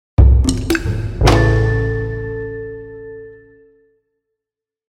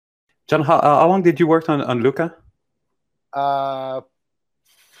John, how long did you work on Luca?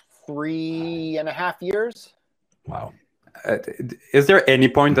 3.5 years. Wow. Is there any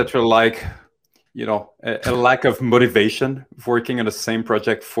point that you're like, a lack of motivation working on the same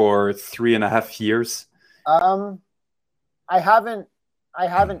project for 3.5 years? I haven't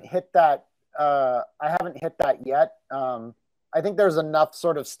hit that. I haven't hit that yet. I think there's enough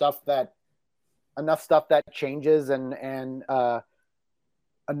stuff that changes and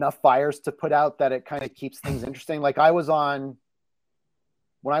enough fires to put out that it kind of keeps things interesting. Like when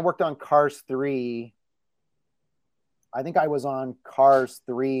I worked on Cars 3, I think I was on Cars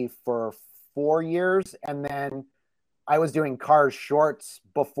 3 for 4 years, and then I was doing Cars shorts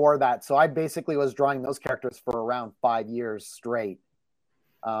before that. So I basically was drawing those characters for around 5 years straight,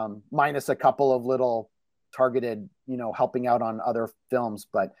 minus a couple of little targeted, helping out on other films.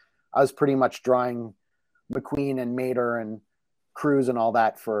 But I was pretty much drawing McQueen and Mater and Cruz and all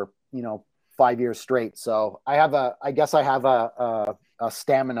that for, 5 years straight. So I guess I have a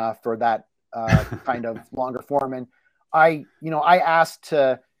stamina for that kind of longer form. And I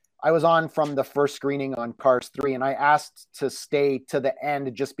was on from the first screening on Cars 3, and I asked to stay to the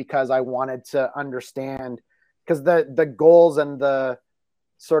end just because I wanted to understand, because the goals and the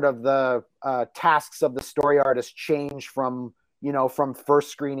sort of the tasks of the story artist change from first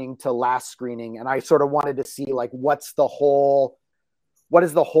screening to last screening. And I sort of wanted to see like, what is the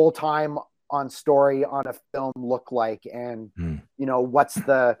whole time on story on a film look like? And,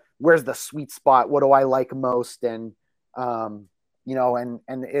 where's the sweet spot? What do I like most? And,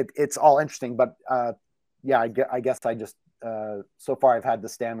 it's all interesting, but I guess I just so far I've had the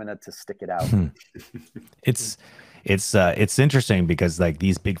stamina to stick it out. It's interesting because like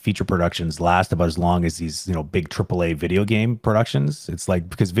these big feature productions last about as long as these big AAA video game productions. It's like,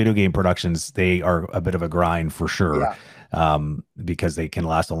 because video game productions, they are a bit of a grind for sure. Yeah. Because they can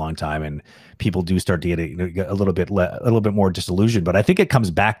last a long time, and people do start to get a little bit more disillusioned. But I think it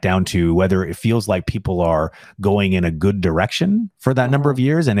comes back down to whether it feels like people are going in a good direction for that number of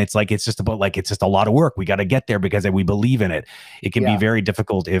years, and it's just a lot of work. We got to get there because we believe in it. It can be very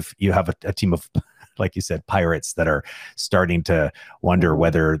difficult if you have a team of, like you said, pirates that are starting to wonder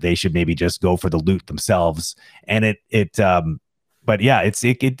whether they should maybe just go for the loot themselves. And but yeah, it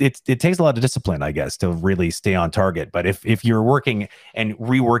takes a lot of discipline, I guess, to really stay on target. But if you're working and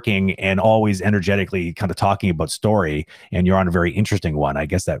reworking and always energetically kind of talking about story, and you're on a very interesting one, I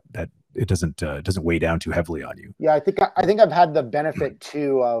guess that it doesn't weigh down too heavily on you. Yeah, I think I've had the benefit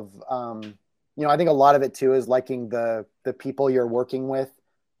too of I think a lot of it too is liking the people you're working with.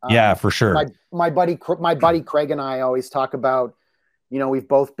 Yeah, for sure. My buddy Craig and I always talk about, we've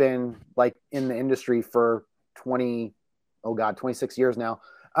both been like in the industry for 26 years now.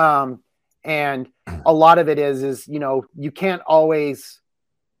 And a lot of it is, you can't always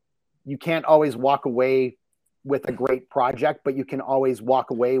walk away with a great project, but you can always walk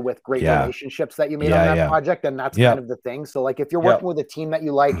away with great relationships that you made on that project. And that's kind of the thing. So like, if you're working with a team that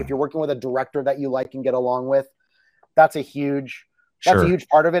you like, if you're working with a director that you like and get along with, that's a huge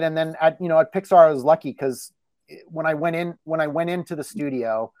part of it. And then at Pixar, I was lucky because when I went into the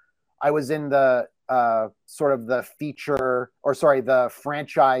studio, I was in the the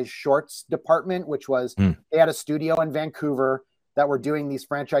franchise shorts department, which was, they had a studio in Vancouver that were doing these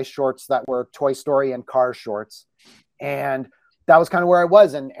franchise shorts that were Toy Story and Cars shorts. And that was kind of where I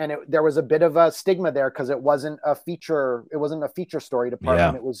was. And there was a bit of a stigma there because it wasn't a feature story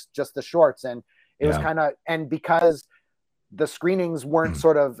department. It was just the shorts. And it was and because the screenings weren't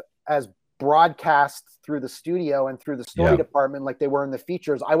sort of as broadcast through the studio and through the story department like they were in the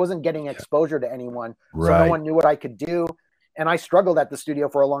features, I wasn't getting exposure to anyone. So no one knew what I could do. And I struggled at the studio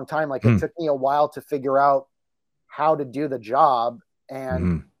for a long time. Like it took me a while to figure out how to do the job.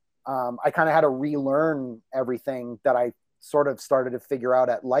 And I kind of had to relearn everything that I sort of started to figure out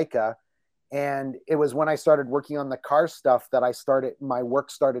at Leica. And it was when I started working on the car stuff that my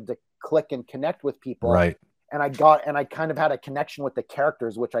work started to click and connect with people. Right. And I kind of had a connection with the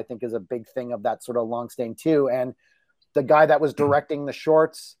characters, which I think is a big thing of that sort of long staying too. And the guy that was directing the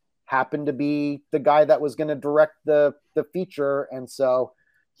shorts happened to be the guy that was going to direct the feature. And so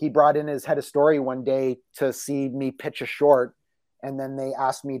he brought in his head of story one day to see me pitch a short. And then they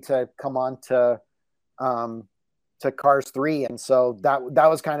asked me to come on to Cars 3. And so that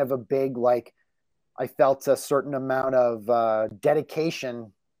was kind of a big, like, I felt a certain amount of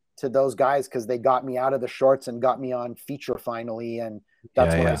dedication to those guys because they got me out of the shorts and got me on feature finally. And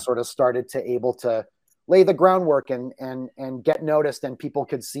that's when I sort of started to able to lay the groundwork and get noticed, and people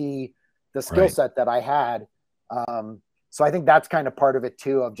could see the skill set that I had. So I think that's kind of part of it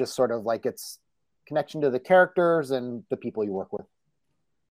too, of just sort of like, it's connection to the characters and the people you work with.